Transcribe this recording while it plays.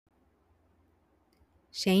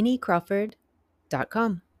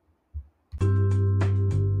ShaneCrawford.com.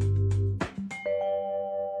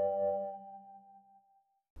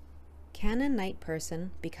 Can a night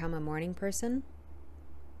person become a morning person?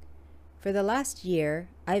 For the last year,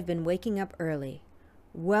 I've been waking up early,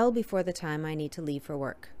 well before the time I need to leave for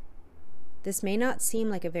work. This may not seem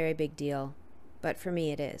like a very big deal, but for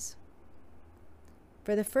me it is.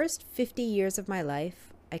 For the first 50 years of my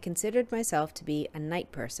life, I considered myself to be a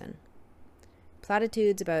night person.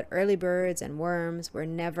 Platitudes about early birds and worms were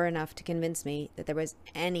never enough to convince me that there was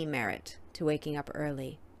any merit to waking up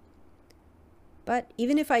early. But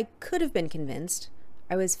even if I could have been convinced,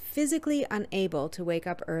 I was physically unable to wake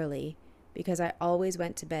up early because I always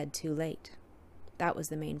went to bed too late. That was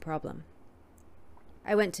the main problem.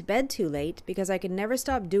 I went to bed too late because I could never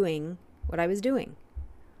stop doing what I was doing.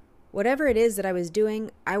 Whatever it is that I was doing,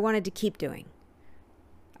 I wanted to keep doing.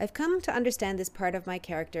 I've come to understand this part of my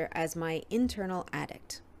character as my internal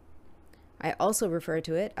addict. I also refer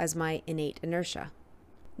to it as my innate inertia.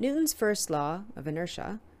 Newton's first law of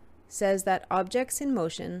inertia says that objects in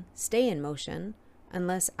motion stay in motion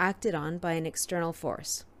unless acted on by an external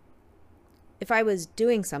force. If I was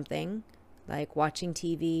doing something, like watching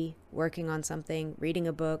TV, working on something, reading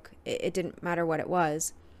a book, it didn't matter what it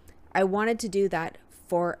was, I wanted to do that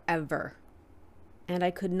forever. And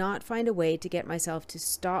I could not find a way to get myself to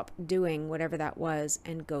stop doing whatever that was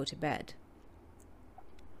and go to bed.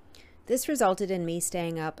 This resulted in me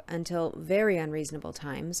staying up until very unreasonable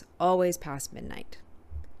times, always past midnight.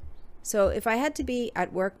 So if I had to be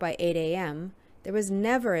at work by 8 a.m., there was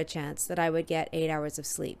never a chance that I would get 8 hours of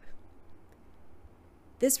sleep.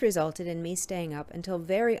 This resulted in me staying up until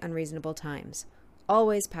very unreasonable times,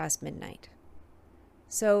 always past midnight.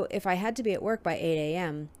 So if I had to be at work by 8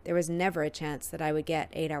 a.m., there was never a chance that I would get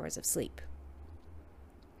 8 hours of sleep.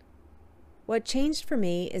 What changed for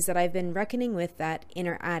me is that I've been reckoning with that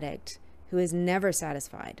inner addict who is never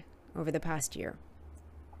satisfied over the past year.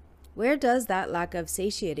 Where does that lack of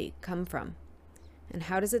satiety come from? And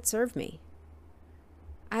how does it serve me?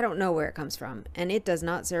 I don't know where it comes from, and it does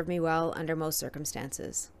not serve me well under most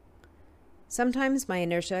circumstances. Sometimes my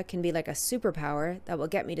inertia can be like a superpower that will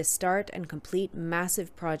get me to start and complete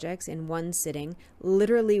massive projects in one sitting,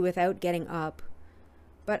 literally without getting up.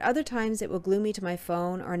 But other times it will glue me to my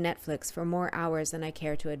phone or Netflix for more hours than I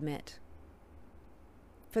care to admit.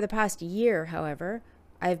 For the past year, however,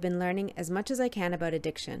 I have been learning as much as I can about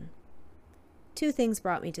addiction. Two things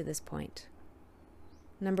brought me to this point.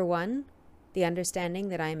 Number one, the understanding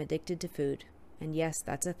that I am addicted to food. And yes,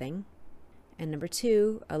 that's a thing. And number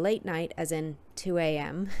two, a late night, as in 2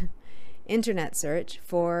 a.m., internet search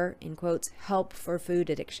for, in quotes, help for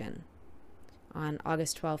food addiction on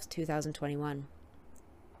August 12th, 2021.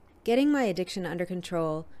 Getting my addiction under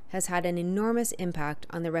control has had an enormous impact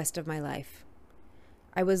on the rest of my life.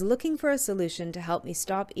 I was looking for a solution to help me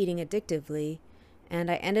stop eating addictively,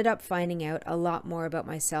 and I ended up finding out a lot more about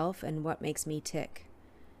myself and what makes me tick.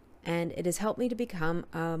 And it has helped me to become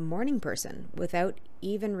a morning person without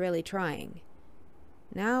even really trying.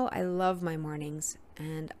 Now I love my mornings,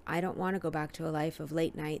 and I don't want to go back to a life of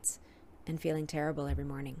late nights and feeling terrible every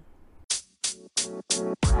morning.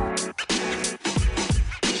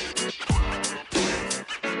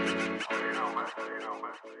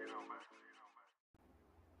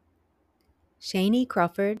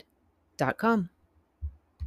 ShaneCrawford.com